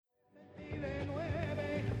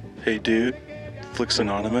Hey dude, Flix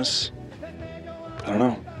Anonymous. I don't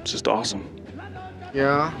know, it's just awesome.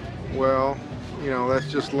 Yeah, well,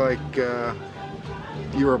 that's just like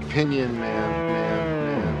your opinion,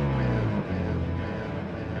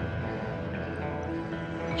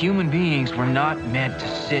 Human beings were not meant to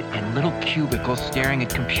sit in little cubicles staring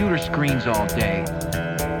at computer screens all day.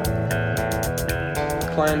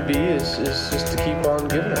 Plan B is just to keep on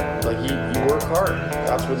giving it. Like, you work hard.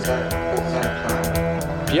 That's what's that plan.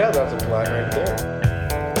 Yeah, that's a plan right there.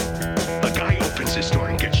 A guy opens his door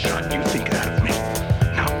and gets shot. You think that of me?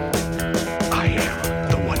 No. I am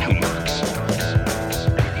the one who knocks.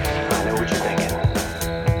 I know what you're thinking.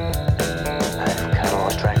 I've kind of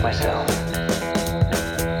lost track myself.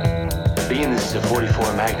 Being this is a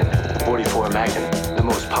 44 Magnum, the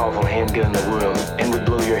most powerful handgun in the world, and would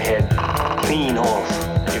blow your head clean off.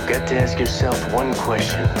 You've got to ask yourself one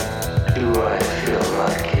question. Do I feel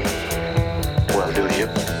lucky? Well, do you,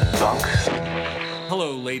 punk?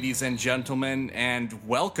 Hello, ladies and gentlemen, and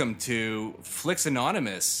welcome to Flix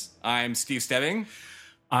Anonymous. I'm Steve Stebbing.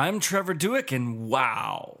 I'm Trevor Duick, and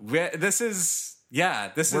wow. We're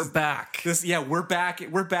back.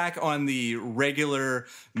 We're back on the regular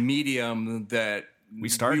medium that we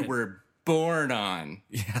were born on.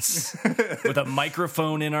 Yes. With a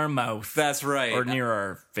microphone in our mouth. That's right. Or near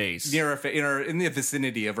our face. In the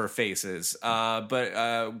vicinity of our faces.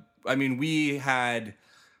 We had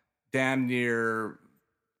damn near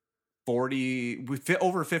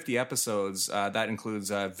over 50 episodes. That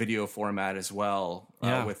includes video format as well.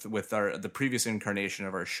 With the previous incarnation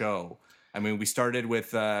of our show. I mean, we started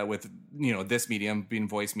with this medium being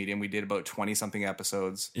voice medium. We did about 20 something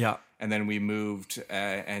episodes. Yeah, and then we moved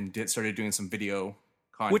and started doing some video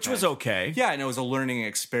content, which was okay. Yeah, and it was a learning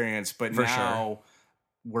experience. But now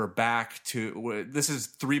we're back to this is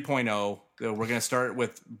 3.0. We're going to start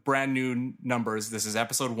with brand new numbers. This is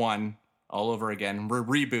episode 1 all over again. We're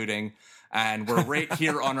rebooting. And we're right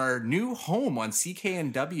here on our new home on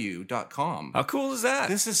cknw.com. How cool is that?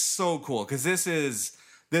 This is so cool because this is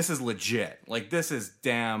legit. Like, this is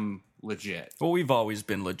damn legit. Well, we've always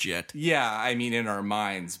been legit. Yeah, I mean, in our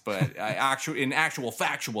minds, but actual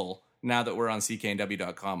factual, now that we're on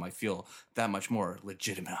cknw.com, I feel that much more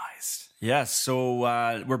legitimized. Yes, so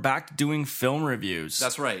we're back doing film reviews.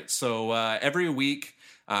 That's right. So every week,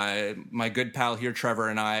 my good pal here, Trevor,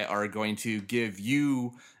 and I are going to give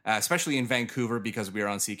you, especially in Vancouver, because we are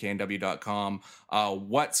on cknw.com,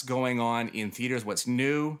 what's going on in theaters, what's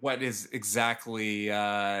new, what is exactly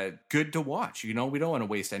good to watch. You know, we don't want to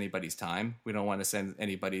waste anybody's time. We don't want to send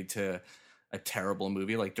anybody to a terrible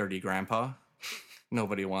movie like Dirty Grandpa.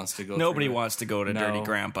 Nobody wants to go to Dirty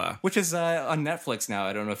Grandpa, which is on Netflix now.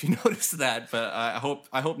 I don't know if you noticed that, but I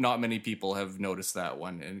hope not many people have noticed that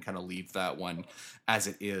one and kind of leave that one as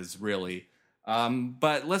it is, really.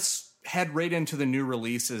 But let's head right into the new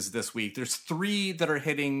releases this week. There's 3 that are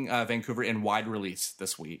hitting Vancouver in wide release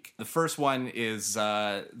this week. The first one is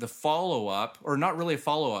the follow-up, or not really a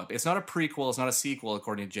follow-up. It's not a prequel. It's not a sequel,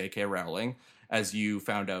 according to J.K. Rowling, as you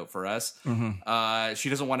found out for us. Mm-hmm. She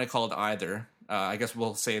doesn't want to call it either. I guess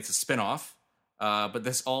we'll say it's a spin-off. But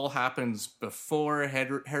this all happens before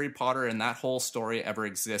Harry Potter and that whole story ever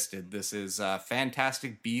existed. This is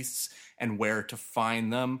Fantastic Beasts and Where to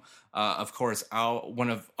Find Them. Of course, one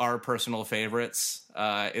of our personal favorites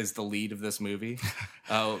is the lead of this movie.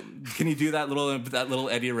 Can you do that little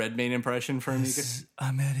Eddie Redmayne impression for me?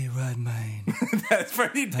 I'm Eddie Redmayne. That's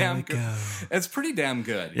pretty damn good. Go. It's pretty damn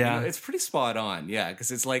good. Yeah, it's pretty spot on. Yeah,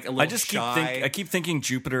 because it's like a little shy. I keep thinking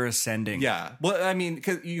Jupiter Ascending. Yeah, well, I mean,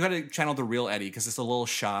 because you got to channel the real Eddie because it's a little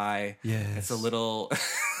shy. Yeah, it's a little.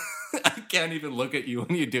 I can't even look at you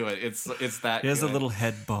when you do it. It's that. He has good. a little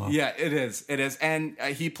head bob. Yeah, it is, and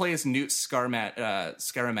he plays Newt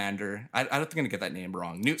Scamander. I don't think I'm gonna get that name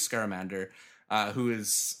wrong. Newt Scamander, who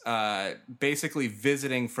is basically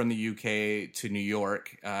visiting from the UK to New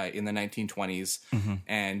York in the 1920s, mm-hmm.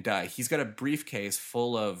 and he's got a briefcase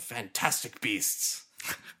full of fantastic beasts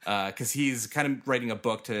because he's kind of writing a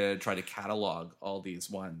book to try to catalog all these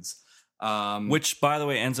ones. Which, by the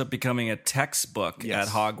way, ends up becoming a textbook at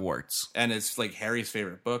Hogwarts, and it's like Harry's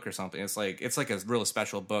favorite book or something. It's like a really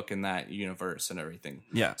special book in that universe and everything.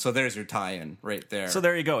 Yeah. So there's your tie-in right there. So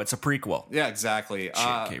there you go. It's a prequel. Yeah, exactly.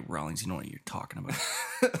 J.K. Rowling's, you know what you're talking about.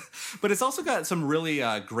 But it's also got some really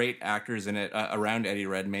great actors in it around Eddie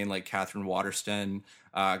Redmayne, like Catherine Waterston.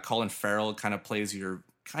 Colin Farrell kind of plays your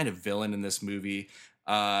kind of villain in this movie.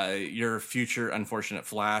 Your future unfortunate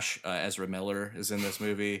Flash, Ezra Miller, is in this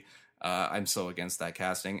movie. I'm so against that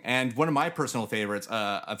casting. And one of my personal favorites,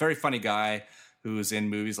 a very funny guy who's in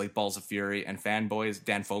movies like Balls of Fury and Fanboys,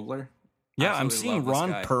 Dan Fogler. Yeah, I'm Absolutely seeing love this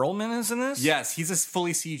Ron guy. Perlman is in this. Yes, he's a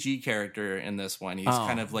fully CG character in this one. He's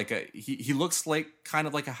kind of like he looks like kind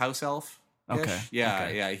of like a house elf. Okay. Yeah,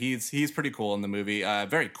 Okay. yeah. He's pretty cool in the movie.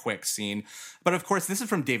 Very quick scene. But of course, this is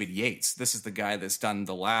from David Yates. This is the guy that's done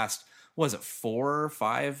the last, was it 4 or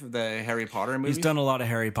 5, the Harry Potter movies? He's done a lot of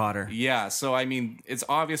Harry Potter. Yeah, so I mean, it's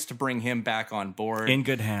obvious to bring him back on board. In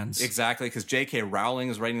good hands. Exactly, because J.K. Rowling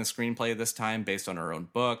is writing the screenplay this time based on her own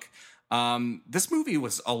book. This movie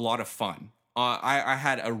was a lot of fun. I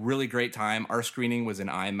had a really great time. Our screening was in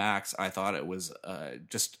IMAX. I thought it was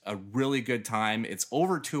just a really good time. It's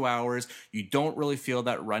over 2 hours. You don't really feel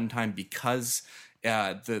that runtime because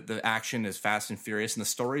the action is fast and furious, and the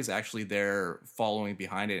story is actually there following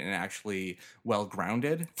behind it and actually well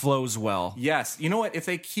grounded. Flows well. Yes, you know what? If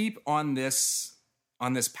they keep on this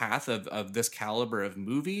path of this caliber of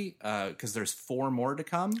movie, because there's 4 more to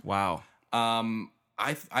come. Wow.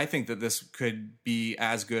 I think that this could be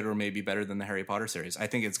as good or maybe better than the Harry Potter series. I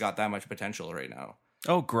think it's got that much potential right now.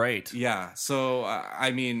 Oh, great. Yeah. So, I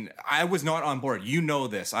mean, I was not on board. You know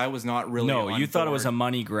this. I was not really No, on you thought it board. was a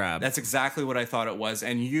money grab. That's exactly what I thought it was.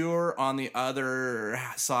 And you're on the other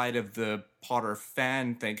side of the Potter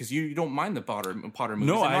fan thing because you don't mind the Potter movies.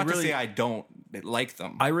 No, and I not really- to say I don't like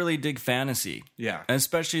them. I really dig fantasy. Yeah.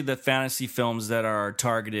 Especially the fantasy films that are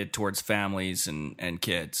targeted towards families and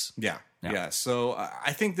kids. Yeah. Yeah. Yeah. So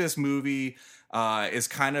I think this movie is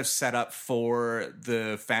kind of set up for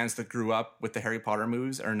the fans that grew up with the Harry Potter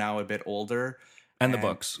movies are now a bit older. And the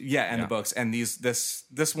books. Yeah, and the books. And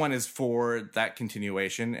this one is for that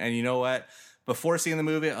continuation. And you know what? Before seeing the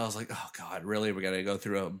movie, I was like, oh God, really? We got to go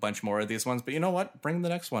through a bunch more of these ones. But you know what? Bring the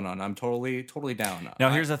next one on. I'm totally down.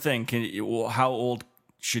 Now, here's the thing. How old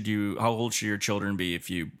should your children be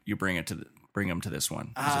if you bring them to this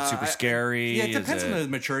one? Is it super scary? Yeah, it depends on the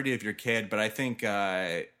maturity of your kid, but I think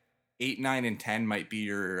 8, 9, and 10 might be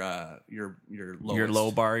your lowest, Your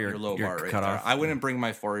low bar, your low bar right cutoff. there. I wouldn't bring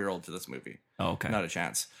my 4-year-old to this movie. Oh, okay. Not a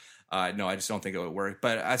chance. No, I just don't think it would work.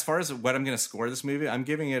 But as far as what I'm going to score this movie, I'm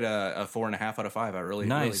giving it a 4.5 out of 5. I really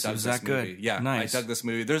Nice. dug Was this that good? movie. Yeah, Nice. I dug this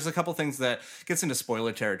movie. There's a couple things that gets into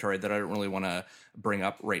spoiler territory that I don't really want to bring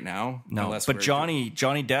up right now. No, but Johnny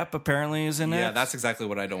Depp apparently is in it. Yeah, that's exactly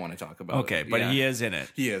what I don't want to talk about. Okay, but Yeah. he is in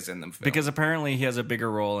it. He is in them Because apparently he has a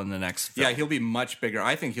bigger role in the next film. yeah, he'll be much bigger.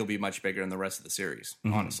 I think he'll be much bigger in the rest of the series,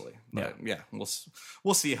 honestly. But yeah,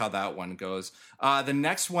 we'll see how that one goes. The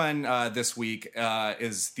next one this week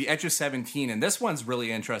is The Edge of 17, and this one's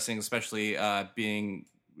really interesting, especially being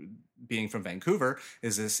from Vancouver.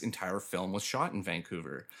 Is this entire film was shot in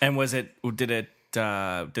Vancouver? And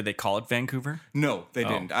did they call it Vancouver? No, they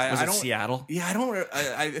didn't. Was I it don't, Seattle? Yeah,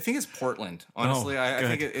 I think it's Portland. Honestly, I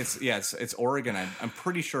good. think it's Oregon. I'm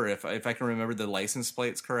pretty sure if I can remember the license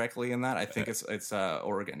plates correctly in that. I think it's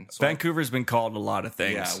Oregon. So Vancouver's been called a lot of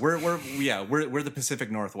things. yeah, we're the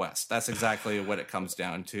Pacific Northwest. That's exactly what it comes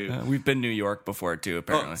down to. We've been New York before too,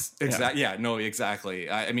 apparently. Exactly. Yeah. No. Exactly.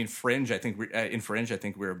 I mean, Fringe. I think in Fringe. I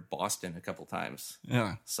think we were Boston a couple times.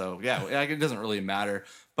 Yeah. So yeah, it doesn't really matter.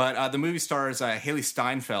 But the movie stars Haley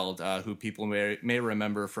Steinfeld, who people may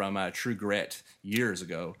remember from True Grit years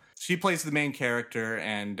ago. She plays the main character,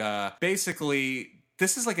 and basically,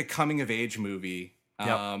 this is like a coming of age movie.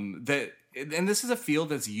 And this is a field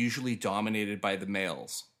that's usually dominated by the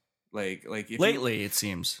males. Like if Lately, it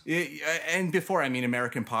seems. and before, I mean,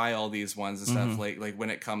 American Pie, all these ones and stuff. Like when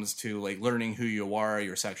it comes to like learning who you are,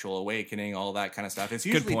 your sexual awakening, all that kind of stuff, it's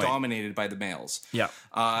usually point. dominated by the males. Yeah.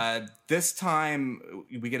 This time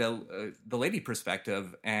we get the lady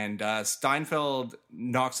perspective, and Steinfeld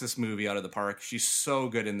knocks this movie out of the park. She's so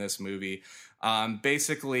good in this movie.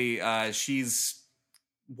 Basically, she's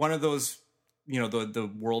one of those, the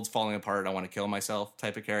world's falling apart, I want to kill myself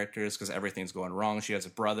type of characters because everything's going wrong. She has a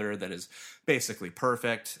brother that is basically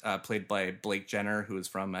perfect, played by Blake Jenner, who is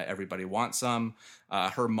from Everybody Wants Some.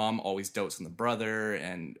 Her mom always dotes on the brother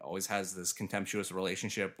and always has this contemptuous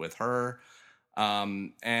relationship with her.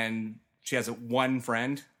 And she has one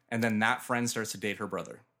friend, and then that friend starts to date her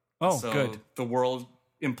brother. Oh, so good. The world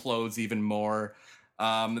implodes even more.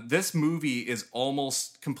 This movie is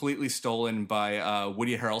almost completely stolen by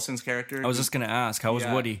Woody Harrelson's character. I was just going to ask, how was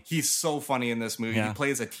Woody? He's so funny in this movie. Yeah. He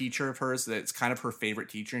plays a teacher of hers that's kind of her favorite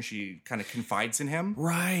teacher, and she kind of confides in him.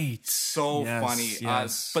 Right. So Yes, funny.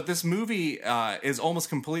 yes. But this movie is almost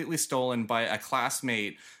completely stolen by a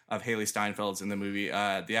classmate of Haley Steinfeld's in the movie.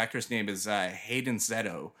 The actor's name is Hayden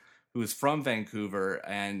Zetto, who is from Vancouver,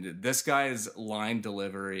 and this guy's line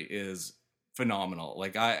delivery is phenomenal.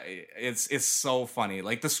 Like it's so funny.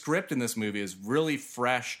 Like the script in this movie is really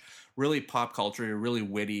fresh, really pop culture, really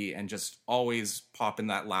witty, and just always popping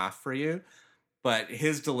that laugh for you. but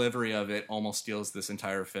his delivery of it almost steals this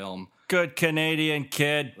entire film. Good Canadian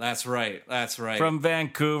kid. That's right. From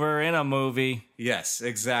Vancouver in a movie. Yes,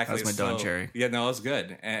 exactly. That's my Don Cherry. Yeah, no, it was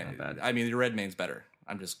good. And, Not bad. I mean, the Red Main's better.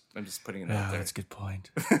 I'm just putting it out there. That's a good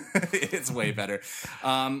point. It's way better.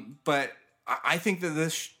 But I think that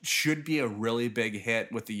this should be a really big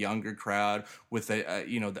hit with the younger crowd, with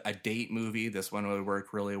a date movie. This one would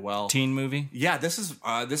work really well. Teen movie? Yeah, this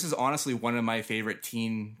is honestly one of my favorite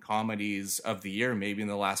teen comedies of the year, maybe in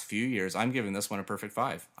the last few years. I'm giving this one a perfect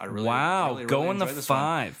 5. I really going the enjoy this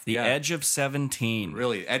 5. one. The Edge of 17.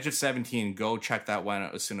 Really, Edge of 17. Go check that one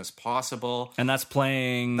out as soon as possible. And that's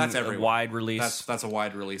playing a wide release. That's a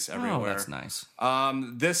wide release everywhere. Oh, that's nice.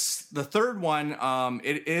 The third one,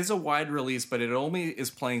 it is a wide release, but it only is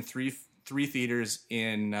playing three theaters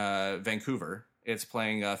in Vancouver. It's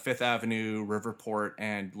playing Fifth Avenue, Riverport,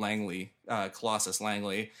 and Langley, Colossus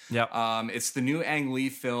Langley. Yep. It's the new Ang Lee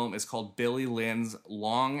film. It's called Billy Lynn's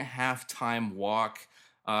Long Halftime Walk.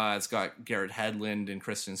 It's got Garrett Hedlund and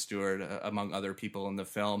Kristen Stewart, among other people in the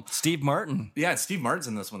film. Steve Martin. Yeah, Steve Martin's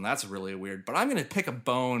in this one. That's really weird. But I'm going to pick a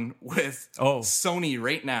bone with Sony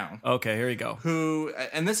right now. Okay, here you go.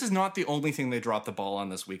 And this is not the only thing they dropped the ball on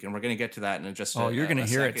this week, and we're going to get to that in just you're going to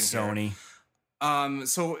hear it, here. Sony.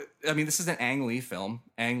 So, I mean, this is an Ang Lee film.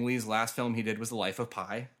 Ang Lee's last film he did was The Life of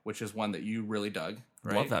Pi, which is one that you really dug.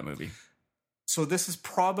 Right? Love that movie. So this is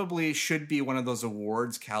should be one of those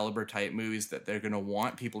awards caliber type movies that they're going to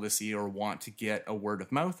want people to see or want to get a word of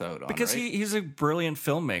mouth out on. Because right? he's a brilliant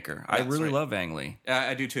filmmaker. I really love Ang Lee.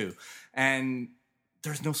 I do too. And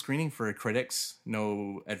there's no screening for critics,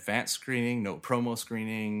 no advanced screening, no promo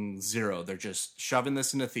screening, zero. They're just shoving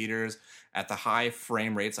this into theaters at the high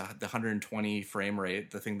frame rates, the 120 frame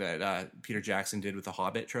rate, the thing that Peter Jackson did with the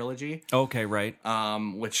Hobbit trilogy. Okay, right.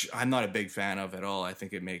 Which I'm not a big fan of at all. I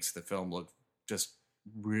think it makes the film look just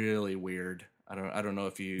really weird. I don't know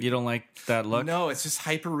if you don't like that look. No, it's just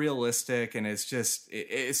hyper realistic, and it's just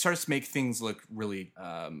it starts to make things look really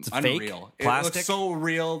unreal. Fake? Plastic? It looks so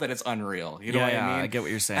real that it's unreal. You know what I mean? I get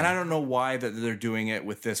what you're saying. And I don't know why that they're doing it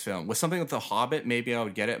with this film. With something with The Hobbit, maybe I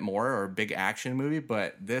would get it more, or a big action movie.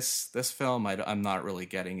 But this film, I'm not really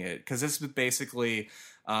getting it, because this is basically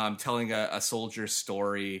telling a soldier's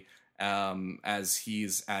story. As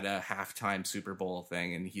he's at a halftime Super Bowl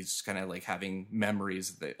thing, and he's kind of like having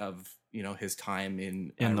memories of his time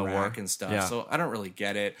in Iraq the war and stuff. Yeah. So I don't really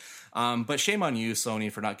get it. But shame on you,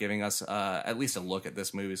 Sony, for not giving us at least a look at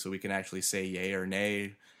this movie so we can actually say yay or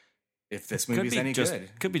nay if this movie's any good.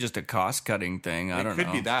 Could be just a cost-cutting thing. I don't know. It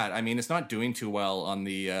could be that. I mean, it's not doing too well on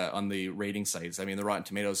the rating sites. I mean, the Rotten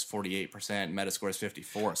Tomatoes 48%, Metascore is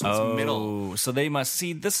 54%, so it's middle. So they must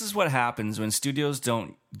see. This is what happens when studios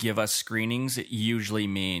don't give us screenings. It usually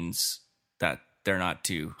means that they're not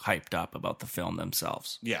too hyped up about the film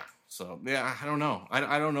themselves. Yeah. So, yeah, I don't know.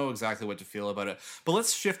 I don't know exactly what to feel about it. But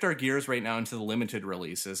let's shift our gears right now into the limited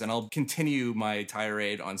releases, and I'll continue my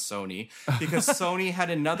tirade on Sony, because Sony had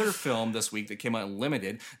another film this week that came out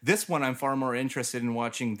limited. This one I'm far more interested in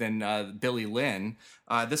watching than Billy Lynn.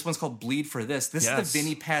 This one's called Bleed for This. This is the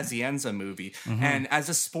Vinny Pazienza movie. Mm-hmm. And as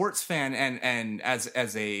a sports fan and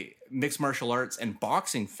as a mixed martial arts and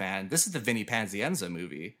boxing fan, this is the Vinny Pazienza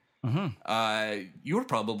movie. Mm-hmm. You were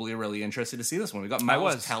probably really interested to see this one. We got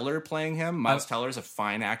Miles Teller playing him. Miles Teller's a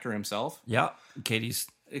fine actor himself. Yeah, Katie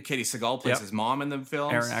Seagal plays his mom in the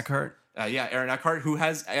film. Aaron Eckhart. Aaron Eckhart, who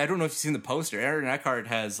has, I don't know if you've seen the poster. Aaron Eckhart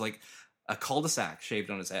has like a cul-de-sac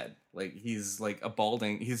shaved on his head. Like he's like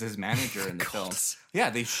he's his manager in the film. Yeah,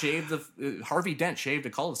 they shaved Harvey Dent shaved a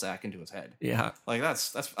cul-de-sac into his head. Yeah. Like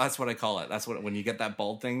that's what I call it. That's what, when you get that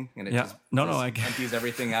bald thing and it just empties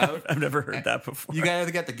everything out. I've never heard that before. You gotta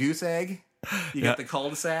get the goose egg. You get the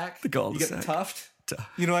cul-de-sac. You get the tuft.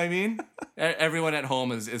 You know what I mean? Everyone at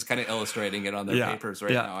home is kind of illustrating it on their papers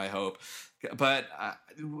right now, I hope. But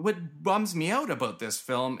what bums me out about this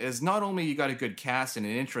film is not only you got a good cast and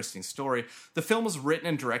an interesting story, the film was written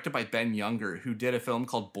and directed by Ben Younger, who did a film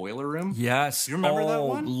called Boiler Room. Yes. You remember that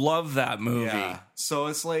one? Love that movie. Yeah. So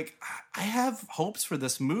it's like, I have hopes for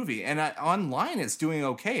this movie. And online it's doing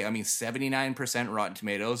okay. I mean, 79% Rotten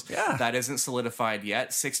Tomatoes. Yeah. That isn't solidified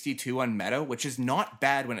yet. 62 on Meta, which is not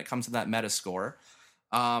bad when it comes to that Meta score.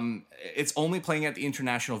 It's only playing at the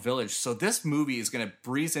International Village, so this movie is going to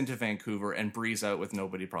breeze into Vancouver and breeze out with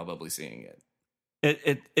nobody probably seeing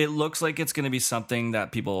it. It looks like it's going to be something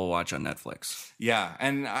that people will watch on Netflix. Yeah,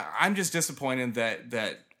 and I'm just disappointed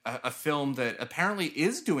that a film that apparently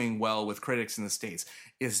is doing well with critics in the States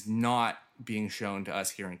is not being shown to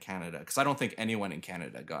us here in Canada, because I don't think anyone in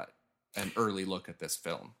Canada got an early look at this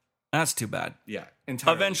film. That's too bad. Yeah.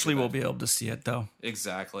 Entirely Eventually too bad. we'll be able to see it, though.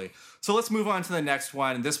 Exactly. So let's move on to the next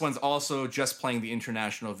one. This one's also just playing the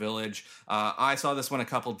International Village. I saw this one a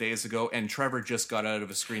couple days ago, and Trevor just got out of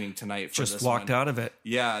a screening tonight for this one. Just walked out of it.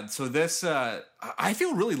 Yeah. So this, I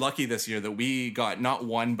feel really lucky this year that we got not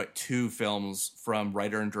one, but two films from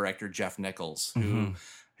writer and director Jeff Nichols, who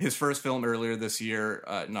his first film earlier this year,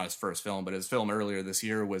 not his first film, but his film earlier this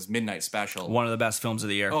year was Midnight Special. One of the best films of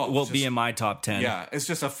the year. Will be in my top 10. Yeah, it's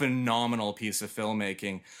just a phenomenal piece of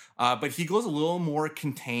filmmaking. But he goes a little more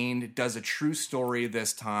contained, does a true story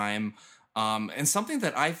this time, and something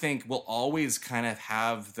that I think will always kind of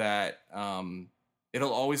have that,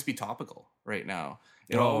 it'll always be topical right now.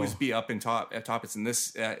 It'll always be up top. It's in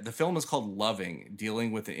this. The film is called Loving,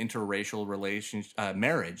 dealing with an interracial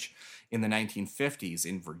marriage in the 1950s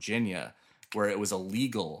in Virginia, where it was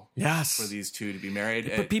illegal for these two to be married.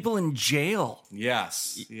 They put people in jail.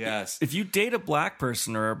 Yes. If you date a black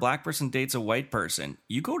person or a black person dates a white person,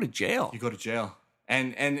 you go to jail. You go to jail.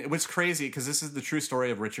 And what's crazy, because this is the true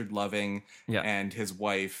story of Richard Loving and his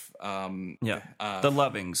wife. The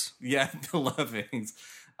Lovings. Yeah, the Lovings.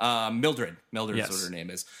 Mildred is what her name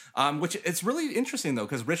is. Which it's really interesting though,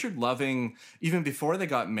 because Richard Loving, even before they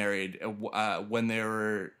got married, when they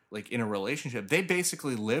were like in a relationship, they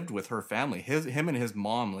basically lived with her family. Him and his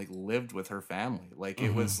mom like lived with her family. Like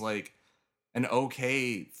it was like an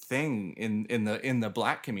okay thing in the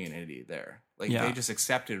black community there. Like they just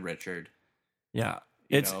accepted Richard. Yeah,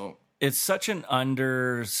 you it's know? It's such an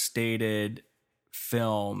understated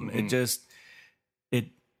film. It just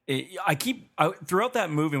throughout that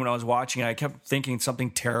movie when I was watching it, I kept thinking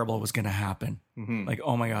something terrible was going to happen. Like,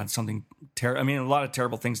 oh my God, something terrible. I mean, a lot of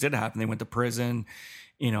terrible things did happen. They went to prison,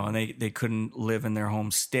 and they couldn't live in their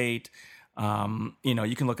home state. You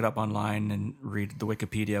can look it up online and read the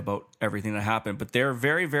Wikipedia about everything that happened, but they're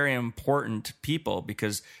very, very important people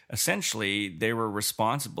because essentially they were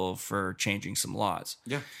responsible for changing some laws.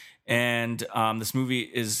 Yeah. And this movie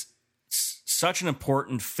is such an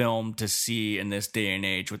important film to see in this day and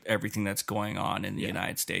age with everything that's going on in the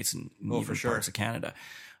United States and even parts of Canada.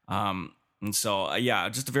 And so,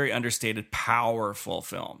 just a very understated, powerful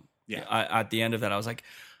film. Yeah. At the end of that, I was like,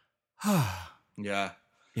 yeah.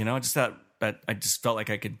 Just that I just felt like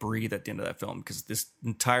I could breathe at the end of that film because this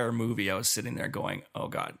entire movie, I was sitting there going, oh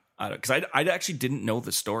God. Because I actually didn't know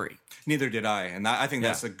the story. Neither did I. And I think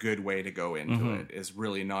that's a good way to go into it, is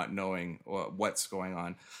really not knowing what's going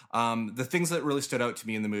on. The things that really stood out to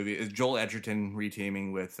me in the movie is Joel Edgerton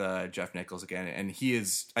reteaming with Jeff Nichols again. And he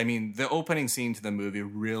is, the opening scene to the movie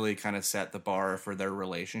really kind of set the bar for their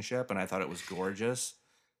relationship. And I thought it was gorgeous.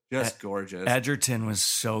 Just gorgeous. Edgerton was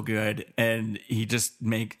so good. And he's just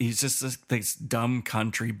this dumb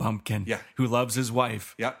country bumpkin who loves his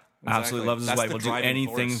wife. Yep. Exactly. Absolutely loves his wife. Will do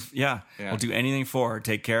anything. We'll do anything for her.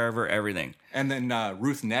 Take care of her. Everything. And then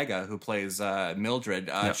Ruth Negga, who plays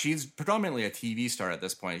Mildred, she's predominantly a TV star at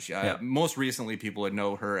this point. Most recently, people would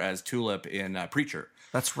know her as Tulip in Preacher.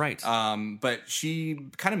 That's right. But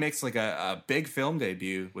she kind of makes like a big film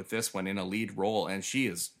debut with this one in a lead role, and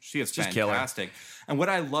she's fantastic. And what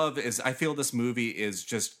I love is I feel this movie is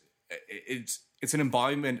just it's an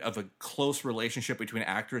embodiment of a close relationship between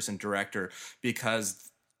actress and director, because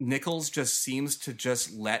Nichols just seems to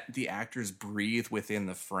just let the actors breathe within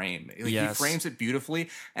the frame. He frames it beautifully,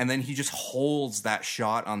 and then he just holds that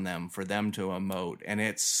shot on them for them to emote, and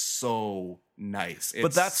it's so nice.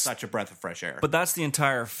 It's such a breath of fresh air. But that's the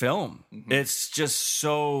entire film. It's just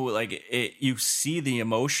so you see the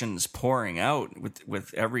emotions pouring out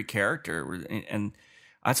with every character, and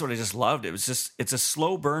that's what I just loved. It's a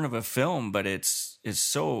slow burn of a film, but it's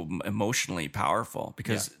so emotionally powerful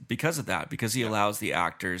because of that, because he allows the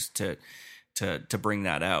actors to bring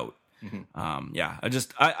that out.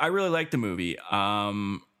 I really like the movie.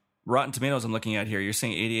 Rotten Tomatoes I'm looking at here. You're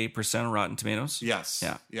saying 88% on Rotten Tomatoes? Yes.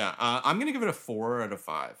 Yeah. I'm going to give it a 4 out of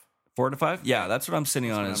 5. 4 out of 5? Yeah, that's what I'm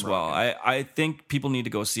sitting on as well. I think people need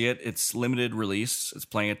to go see it. It's limited release. It's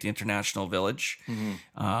playing at the International Village.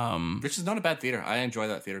 Which is not a bad theater. I enjoy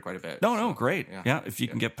that theater quite a bit. No, great. Yeah, if you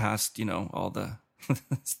can get past, all the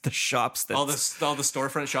the shops that all the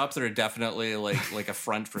storefront shops that are definitely like a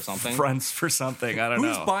front for something. Fronts for something. I don't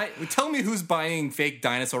know. Tell me who's buying fake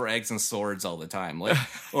dinosaur eggs and swords all the time,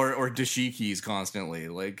 or dashikis constantly.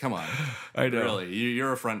 Like, come on. I know. Really,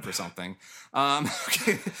 you're a front for something.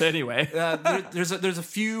 Okay. Anyway, there's a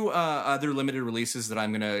few other limited releases that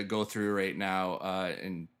I'm gonna go through right now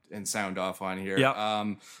and sound off on here.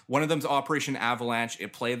 Yep. One of them's Operation Avalanche.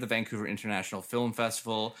 It played at the Vancouver International Film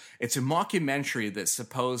Festival. It's a mockumentary that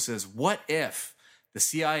supposes, what if the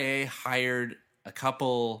CIA hired a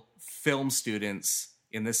couple film students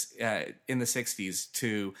in the 60s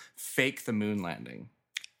to fake the moon landing.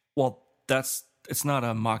 Well, it's not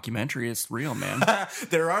a mockumentary. It's real, man.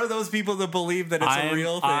 There are those people that believe that it's a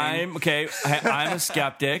real thing. I'm a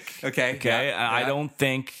skeptic. Okay. Yeah. I don't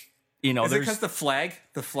think, you know, Is it because the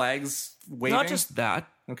flag's waving? Not just that.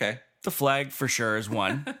 Okay. The flag for sure is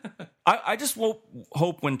one. I just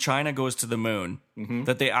hope when China goes to the moon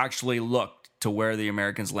that they actually look to where the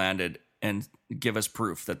Americans landed and give us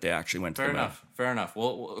proof that they actually went to the moon. Fair enough.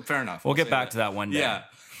 Well, fair enough. We'll get back to that one day. Yeah.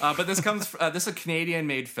 But this is a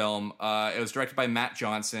Canadian-made film. It was directed by Matt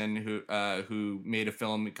Johnson, who made a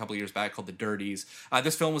film a couple years back called The Dirties.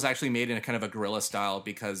 This film was actually made in a kind of a guerrilla style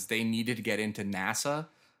because they needed to get into NASA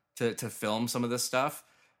to film some of this stuff.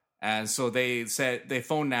 And so they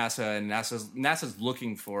phoned NASA, and NASA's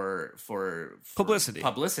looking for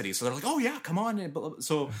publicity. So they're like, oh yeah, come on.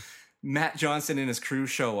 So Matt Johnson and his crew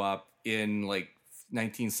show up in like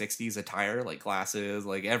 1960s attire, like glasses,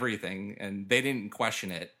 like everything, and they didn't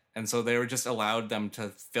question it. And so they were just allowed them to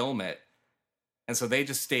film it. And so they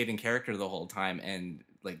just stayed in character the whole time and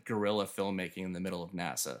like guerrilla filmmaking in the middle of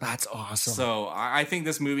NASA. That's awesome. So I think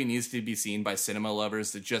this movie needs to be seen by cinema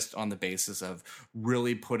lovers that just on the basis of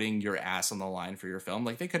really putting your ass on the line for your film.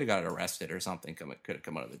 Like they could have got arrested or something could have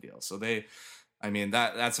come out of the deal. So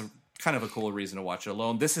that's a kind of a cool reason to watch it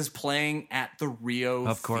alone. This is playing at the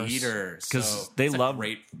Rio Theater. Because they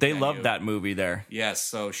love that movie there. Yes.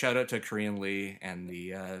 So shout out to Korean Lee and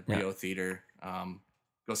the Rio Theater.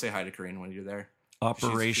 Go say hi to Korean when you're there.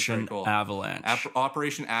 Operation cool. Avalanche.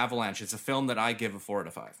 Operation Avalanche. It's a film that I give a 4 out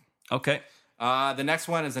of 5. Okay. The next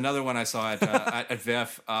one is another one I saw at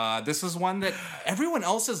VIF. This is one that everyone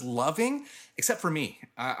else is loving except for me.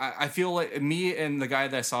 I feel like me and the guy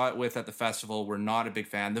that I saw it with at the festival were not a big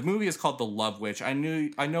fan. The movie is called The Love Witch. I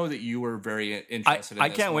know that you were very interested in this. I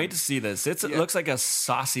can't wait to see this. It looks like a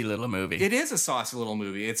saucy little movie. It is a saucy little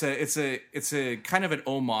movie. It's a kind of an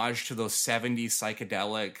homage to those 70s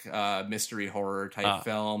psychedelic mystery horror type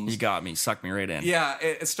films. You got me. Suck me right in. Yeah,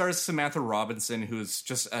 it stars Samantha Robinson, who's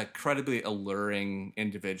just an incredibly alluring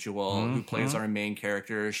individual who plays our main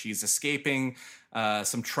character. She's escaping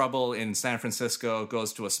some trouble in San Francisco,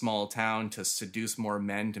 goes to a small town to seduce more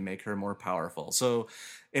men to make her more powerful. So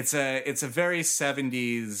it's a very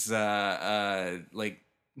 70s like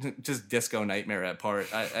just disco nightmare at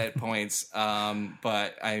points.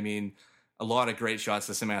 But I mean, a lot of great shots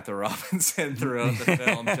of Samantha Robinson throughout the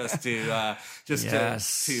film,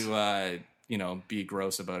 to you know, be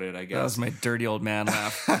gross about it, I guess. That was my dirty old man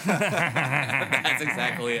laugh. That's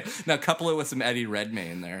exactly it. Now couple it with some Eddie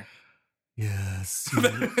Redmayne there. Yes,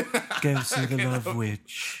 go see The Love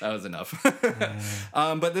Witch. That was enough.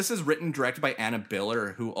 But this is written, directed by Anna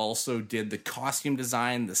Biller, who also did the costume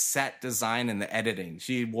design, the set design, and the editing.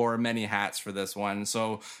 She wore many hats for this one,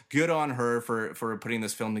 so good on her for putting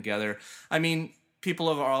this film together. I mean, people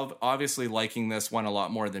are obviously liking this one a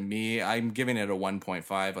lot more than me. I'm giving it a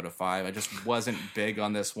 1.5 out of 5. I just wasn't big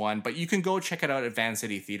on this one, but you can go check it out at Van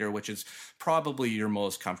City Theater, which is probably your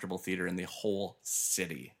most comfortable theater in the whole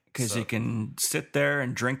city. Because you can sit there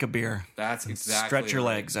and drink a beer. That's exactly stretch your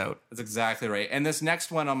legs out. That's exactly right. And this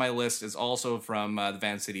next one on my list is also from the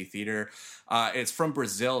Van City Theater. It's from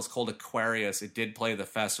Brazil. It's called Aquarius. It did play the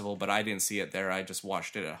festival, but I didn't see it there. I just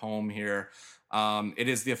watched it at home here. It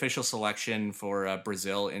is the official selection for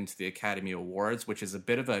Brazil into the Academy Awards, which is a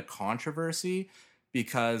bit of a controversy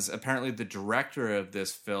because apparently the director of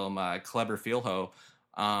this film, Kleber Filho,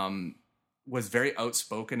 was very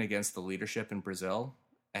outspoken against the leadership in Brazil.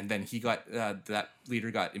 And then he got that leader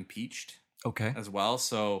got impeached as well.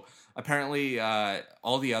 So apparently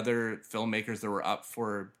all the other filmmakers that were up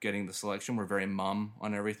for getting the selection were very mum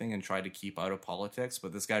on everything and tried to keep out of politics.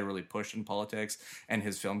 But this guy really pushed in politics, and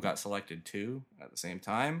his film got selected too at the same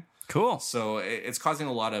time. Cool. So it's causing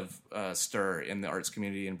a lot of stir in the arts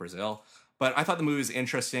community in Brazil. But I thought the movie was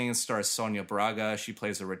interesting. It stars Sonia Braga. She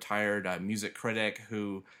plays a retired music critic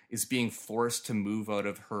who is being forced to move out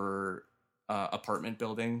of her apartment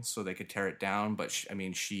building so they could tear it down. But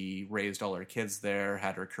she raised all her kids there,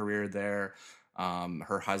 had her career there.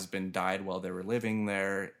 Her husband died while they were living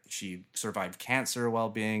there. She survived cancer while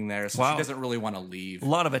being there. So she doesn't really want to leave. A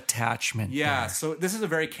lot of attachment. Yeah. there. So this is a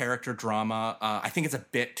very character drama. I think it's a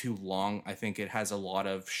bit too long. I think it has a lot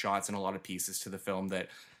of shots and a lot of pieces to the film that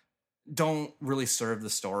don't really serve the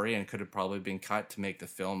story and could have probably been cut to make the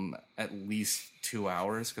film at least 2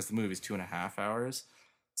 hours, because the movie's 2.5 hours.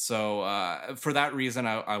 So for that reason,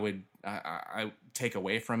 I would take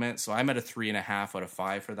away from it. So I'm at a 3.5 out of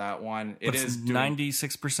 5 for that one. It is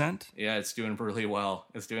 96%. Yeah, it's doing really well.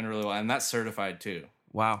 And that's certified too.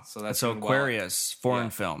 Wow. So that's so doing well. Aquarius, foreign Yeah.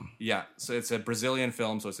 film. Yeah, so it's a Brazilian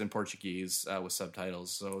film, so it's in Portuguese with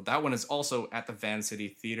subtitles. So that one is also at the Van City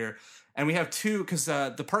Theater. And we have two, because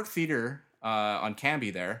the Park Theater on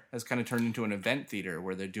Canby there has kind of turned into an event theater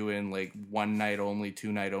where they're doing like 1 night only,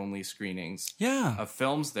 2 night only screenings of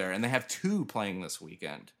films there. And they have 2 playing this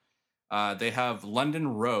weekend. They have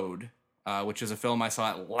London Road, which is a film I saw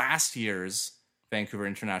at last year's Vancouver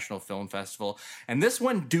International Film Festival. And this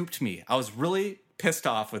one duped me. I was really pissed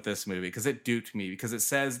off with this movie because it duped me, because it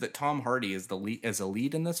says that Tom Hardy is a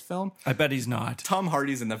lead in this film. I bet he's not. Tom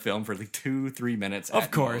Hardy's in the film for like 2-3 minutes.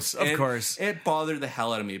 Of course. It bothered the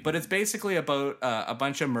hell out of me. But it's basically about a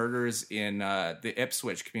bunch of murders in the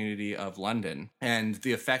Ipswich community of London, and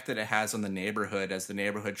the effect that it has on the neighborhood as the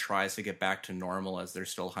neighborhood tries to get back to normal, as they're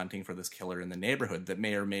still hunting for this killer in the neighborhood that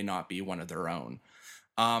may or may not be one of their own.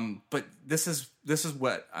 But this is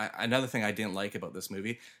what another thing I didn't like about this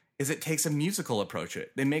movie is it takes a musical approach.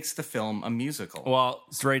 It makes the film a musical. Well,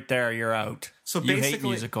 it's right there. You're out. So you basically, hate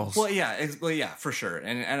musicals. Well, yeah, for sure.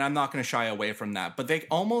 And I'm not going to shy away from that. But they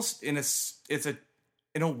almost in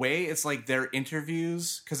a way, it's like their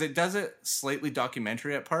interviews, because it does it slightly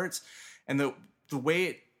documentary at parts, and the way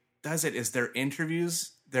it does it is their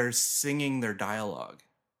interviews. They're singing their dialogue.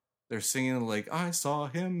 They're singing like, "I saw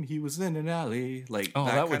him. He was in an alley." Like, that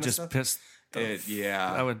would kind of just stuff. piss.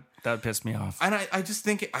 That would piss me off. And I just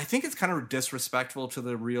think it's kind of disrespectful to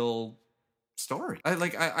the real story.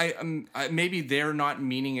 Maybe they're not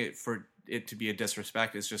meaning it for it to be a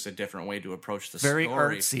disrespect. It's just a different way to approach the Very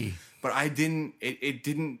story. artsy. But I didn't.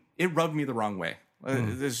 It rubbed me the wrong way.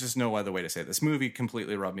 There's just no other way to say it. This movie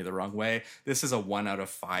completely rubbed me the wrong way. This is a 1 out of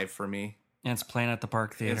 5 for me. And it's playing at the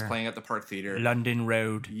Park Theater. It's playing at the Park Theater. London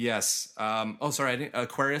Road. Yes. Sorry. I didn't.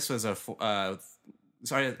 Aquarius was a.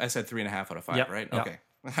 Sorry, I said 3.5 out of 5, yep, right? Yep. Okay.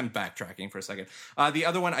 I'm backtracking for a second. The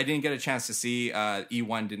other one I didn't get a chance to see.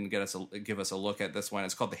 E1 didn't give us a look at this one.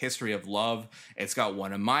 It's called The History of Love. It's got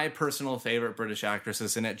one of my personal favorite British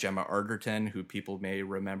actresses in it, Gemma Arterton, who people may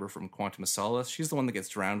remember from Quantum of Solace. She's the one that gets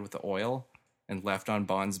drowned with the oil and left on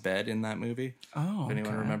Bond's bed in that movie. Oh, if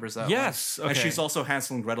anyone remembers that. Yes. One. Okay. And she's also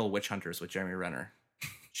Hansel and Gretel Witch Hunters with Jeremy Renner.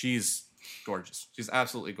 She's gorgeous. She's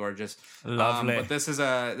absolutely gorgeous. Lovely. But this is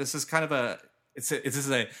a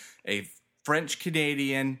French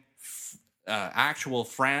Canadian actual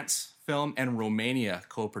France film and Romania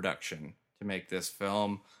co-production to make this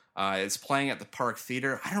film. It's playing at the Park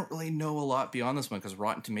Theater. I don't really know a lot beyond this one because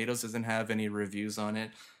Rotten Tomatoes doesn't have any reviews on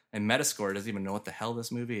it, and Metascore doesn't even know what the hell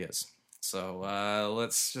this movie is. So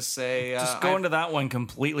let's just say go into that one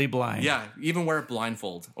completely blind. Yeah, even wear a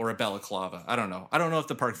blindfold or a balaclava. I don't know. I don't know if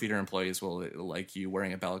the Park Theater employees will like you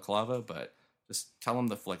wearing a balaclava, but just tell them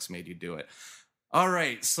the Flix made you do it. All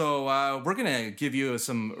right, so we're going to give you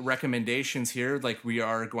some recommendations here like we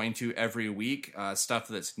are going to every week. Stuff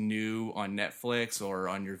that's new on Netflix or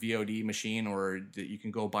on your VOD machine or that you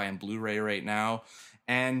can go buy on Blu-ray right now.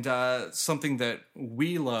 And something that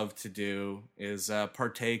we love to do is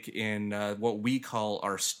partake in what we call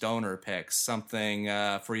our stoner picks, something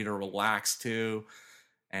for you to relax to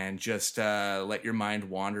and just let your mind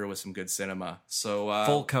wander with some good cinema. So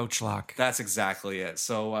full couch lock. That's exactly it.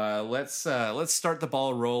 So let's start the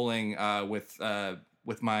ball rolling with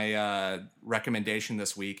my recommendation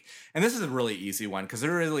this week. And this is a really easy one because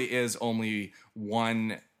there really is only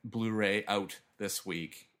one Blu-ray out this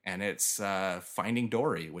week. And it's Finding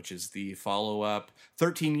Dory, which is the follow-up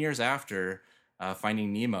 13 years after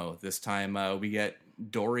Finding Nemo. This time we get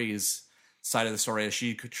Dory's side of the story as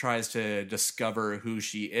she tries to discover who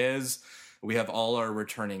she is. We have all our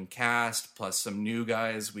returning cast, plus some new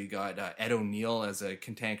guys. We got Ed O'Neill as a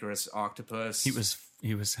cantankerous octopus. He was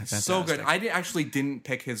fantastic. So good. I actually didn't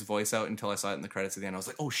pick his voice out until I saw it in the credits at the end. I was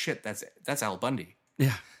like, oh shit, that's Al Bundy.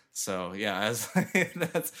 Yeah. So yeah,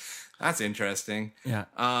 that's interesting. Yeah.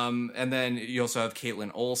 And then you also have Caitlin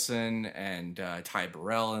Olsen and Ty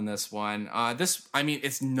Burrell in this one.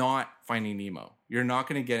 It's not Finding Nemo. You're not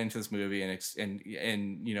going to get into this movie and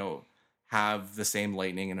have the same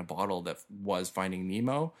lightning in a bottle that was Finding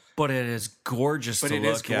Nemo. But it is gorgeous. But it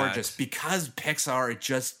is gorgeous because Pixar, it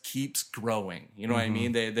just keeps growing. You know what I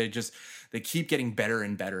mean? They keep getting better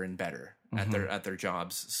and better and better at their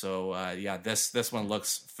jobs. So this one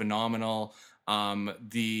looks phenomenal.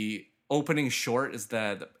 The opening short is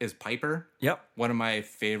Piper. Yep. One of my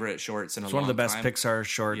favorite shorts in a long time. It's one of the best Pixar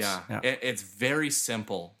shorts. Yeah. It's very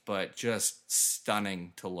simple, but just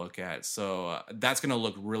stunning to look at. So that's going to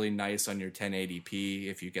look really nice on your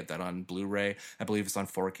 1080p if you get that on Blu-ray. I believe it's on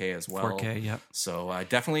 4K as well. 4K, yep. So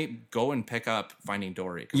definitely go and pick up Finding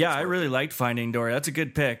Dory. Yeah, I really liked Finding Dory. That's a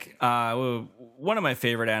good pick. One of my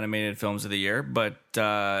favorite animated films of the year, but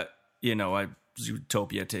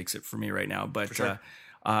Zootopia takes it for me right now. But sure.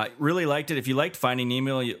 really liked it. If you liked Finding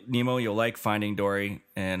Nemo, you'll like Finding Dory.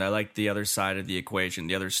 And I like the other side of the equation,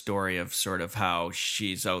 the other story of sort of how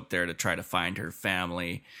she's out there to try to find her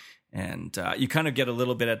family. And you kind of get a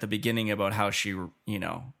little bit at the beginning about how she,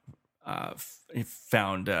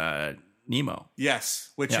 found Nemo.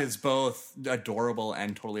 Yes, which is both adorable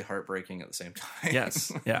and totally heartbreaking at the same time.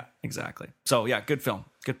 Yes, yeah, exactly. So yeah, good film,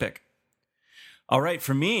 good pick. All right,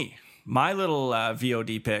 for me, my little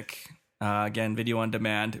VOD pick, again, video on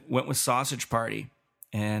demand, went with Sausage Party.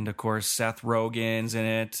 And of course, Seth Rogen's in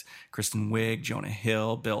it, Kristen Wiig, Jonah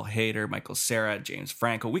Hill, Bill Hader, Michael Cera, James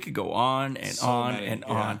Franco. We could go on and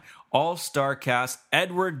on. All-star cast.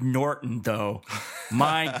 Edward Norton, though,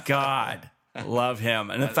 my God, love him.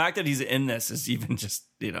 And the fact that he's in this is even just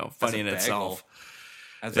funny in itself.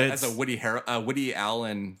 As a Woody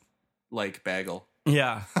Allen like bagel.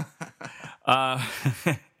 Yeah.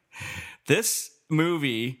 This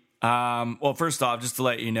movie. Well, first off, just to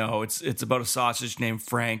let you know, it's about a sausage named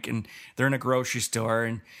Frank, and they're in a grocery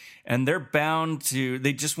store, and they're bound to.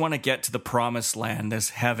 They just want to get to the promised land,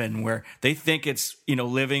 this heaven, where they think it's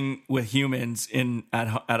living with humans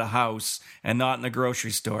at a house and not in the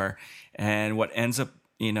grocery store. And what ends up,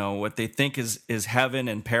 what they think is heaven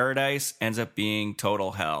and paradise ends up being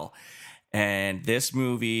total hell. And this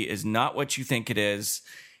movie is not what you think it is.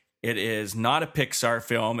 It is not a Pixar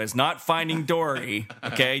film. It's not Finding Dory.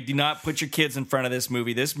 Okay. Do not put your kids in front of this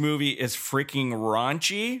movie. This movie is freaking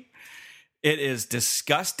raunchy. It is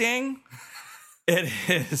disgusting. It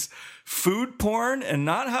is food porn, and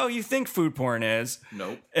not how you think food porn is.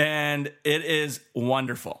 Nope. And it is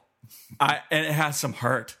wonderful. And it has some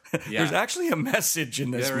heart. Yeah. There's actually a message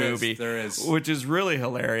in this movie. There is, which is really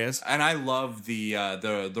hilarious. And I love the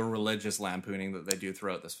religious lampooning that they do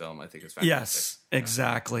throughout this film. I think it's fantastic. Yes,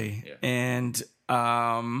 exactly. Yeah. And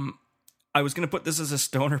I was going to put this as a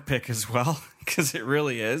stoner pick as well, because it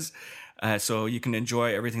really is. So you can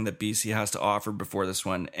enjoy everything that BC has to offer before this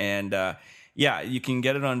one. And you can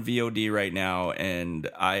get it on VOD right now. And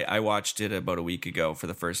I watched it about a week ago for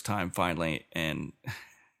the first time finally. And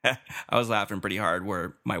I was laughing pretty hard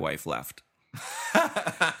where my wife left.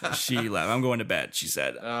 She left. I'm going to bed, she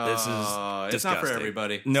said. This is disgusting. It's not for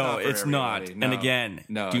everybody. No, it's not. No. And again,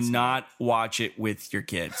 do not watch it with your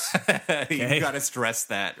kids. Okay? You got to stress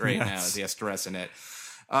that right now. Yeah, stressing it.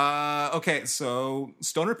 Okay, so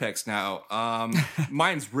stoner picks now.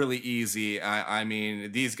 Mine's really easy. I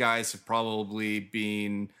mean, these guys have probably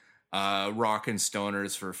been rocking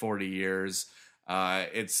stoners for 40 years.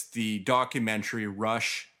 It's the documentary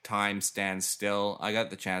Rush, Time Stands Still. I got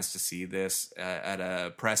the chance to see this at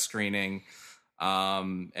a press screening.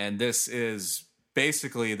 And this is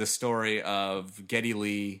basically the story of Geddy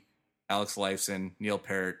Lee, Alex Lifeson, Neil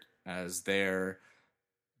Peart, as they're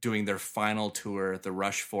doing their final tour, the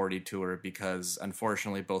Rush 40 tour, because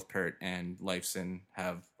unfortunately both Peart and Lifeson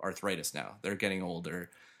have arthritis now. They're getting older.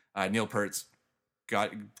 Neil Peart's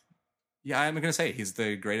got... Yeah, I'm going to say he's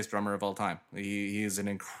the greatest drummer of all time. He's an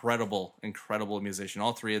incredible, incredible musician.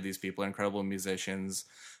 All three of these people are incredible musicians.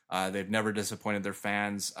 They've never disappointed their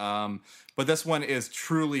fans. But this one is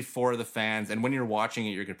truly for the fans. And when you're watching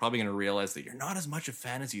it, you're probably going to realize that you're not as much a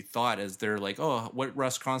fan as you thought, as they're like, oh, what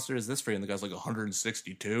Rush concert is this for you? And the guy's like,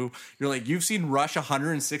 162. You're like, you've seen Rush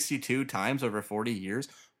 162 times over 40 years?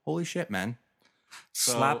 Holy shit, man.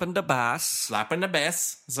 So, slapping the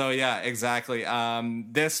bass. So yeah, exactly.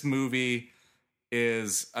 This movie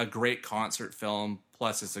is a great concert film.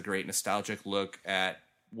 Plus, it's a great nostalgic look at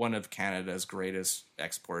one of Canada's greatest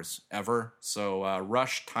exports ever. So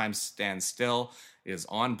Rush, Time Stands Still is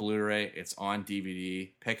on Blu-ray. It's on DVD.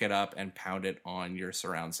 Pick it up and pound it on your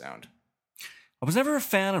surround sound. I was never a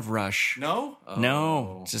fan of Rush. No?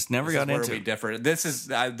 No, just never got into it. Where we differ. This is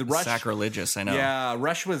the Rush. Sacrilegious, I know. Yeah,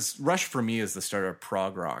 Rush for me is the start of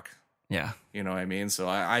prog rock. Yeah. You know what I mean? So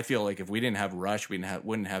I feel like if we didn't have Rush, we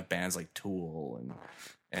wouldn't have bands like Tool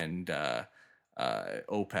and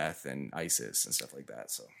Opeth and ISIS and stuff like that.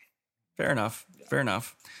 So fair enough. Yeah. Fair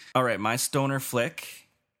enough. All right, my stoner flick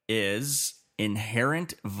is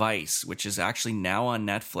Inherent Vice, which is actually now on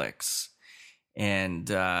Netflix. And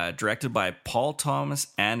directed by Paul Thomas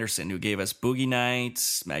Anderson, who gave us Boogie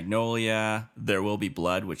Nights, Magnolia, There Will Be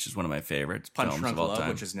Blood, which is one of my favorite films Drunk of all Love, time.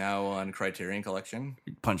 Which is now on Criterion Collection.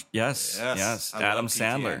 Yes. Adam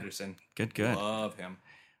Sandler. Anderson. Good. Love him.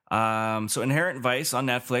 So Inherent Vice on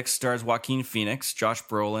Netflix stars Joaquin Phoenix, Josh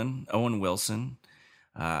Brolin, Owen Wilson,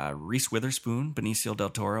 Reese Witherspoon, Benicio del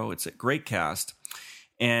Toro. It's a great cast.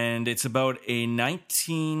 And it's about a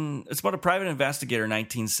private investigator in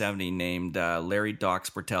 1970 named Larry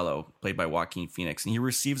Dox Portello, played by Joaquin Phoenix. And he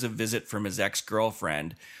receives a visit from his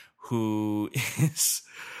ex-girlfriend, whose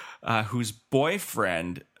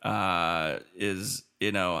boyfriend is,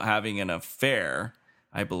 having an affair,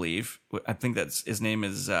 I believe. I think that's his name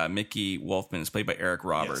is Mickey Wolfman. It's played by Eric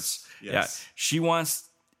Roberts. Yes.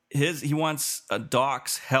 Yeah. He wants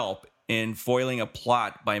Doc's help in foiling a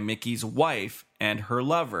plot by Mickey's wife and her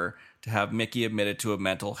lover to have Mickey admitted to a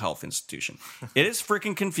mental health institution. It is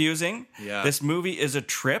freaking confusing. Yeah. This movie is a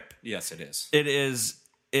trip. Yes, it is. It is.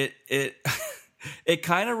 It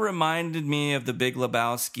kind of reminded me of The Big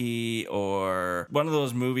Lebowski, or one of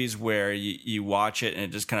those movies where you watch it and it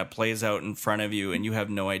just kind of plays out in front of you and you have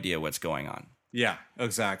no idea what's going on. Yeah,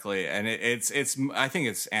 exactly. And it's I think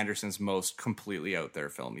it's Anderson's most completely out there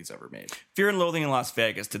film he's ever made. Fear and Loathing in Las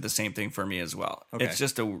Vegas did the same thing for me as well. Okay. It's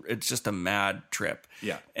just a mad trip.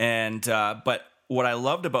 Yeah. And but what I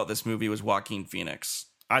loved about this movie was Joaquin Phoenix.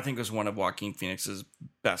 I think it was one of Joaquin Phoenix's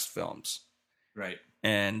best films. Right.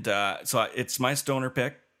 And so it's my stoner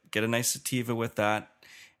pick. Get a nice sativa with that.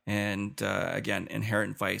 And again,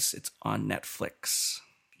 Inherent Vice. It's on Netflix.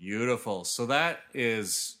 Beautiful. So that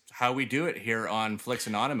is how we do it here on Flix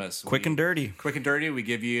Anonymous. Quick and dirty. Quick and dirty. We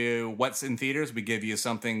give you what's in theaters. We give you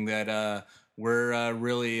something that we're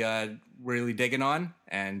really digging on,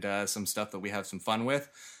 and some stuff that we have some fun with.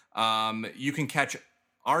 You can catch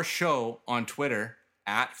our show on Twitter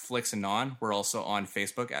at Flix Anon. We're also on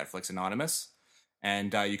Facebook at Flix Anonymous.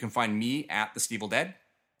 And you can find me at The Stevel Dead.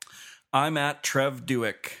 I'm at Trev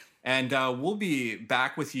Dewick. And we'll be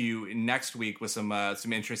back with you next week with some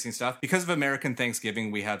interesting stuff. Because of American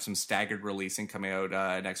Thanksgiving, we have some staggered releasing coming out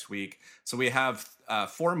next week. So we have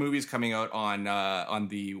 4 movies coming out on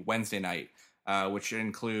the Wednesday night, which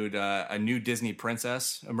include a new Disney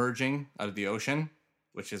princess emerging out of the ocean,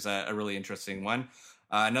 which is a really interesting one.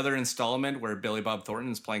 Another installment where Billy Bob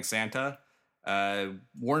Thornton is playing Santa.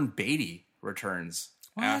 Warren Beatty returns.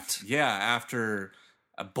 What? After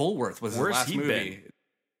Bulworth was his Where's last he movie. been?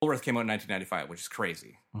 Bulworth came out in 1995, which is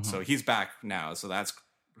crazy. Mm-hmm. So he's back now, so that's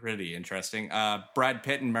pretty interesting. Brad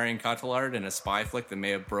Pitt and Marion Cotillard in a spy flick that may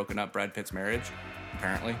have broken up Brad Pitt's marriage,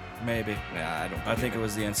 apparently. Maybe. Yeah, I think it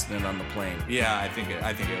was the incident on the plane. Yeah, I think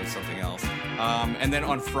it was something else. And then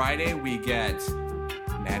on Friday, we get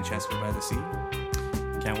Manchester by the Sea.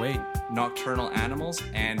 Can't wait. Nocturnal Animals,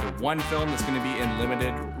 and one film that's going to be in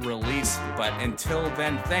limited release. But until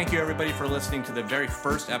then, thank you everybody for listening to the very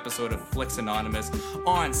first episode of Flix Anonymous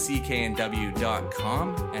on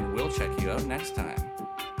cknw.com, and we'll check you out next time.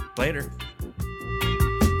 Later.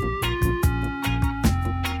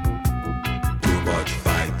 Too much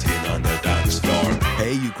fighting on the dance floor.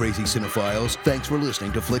 Hey, you crazy cinephiles. Thanks for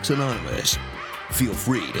listening to Flix Anonymous. Feel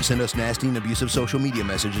free to send us nasty and abusive social media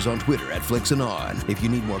messages on Twitter at FlixAnon. If you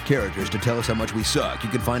need more characters to tell us how much we suck, you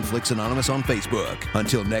can find Flix Anonymous on Facebook.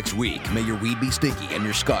 Until next week, may your weed be stinky and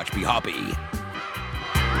your scotch be hoppy.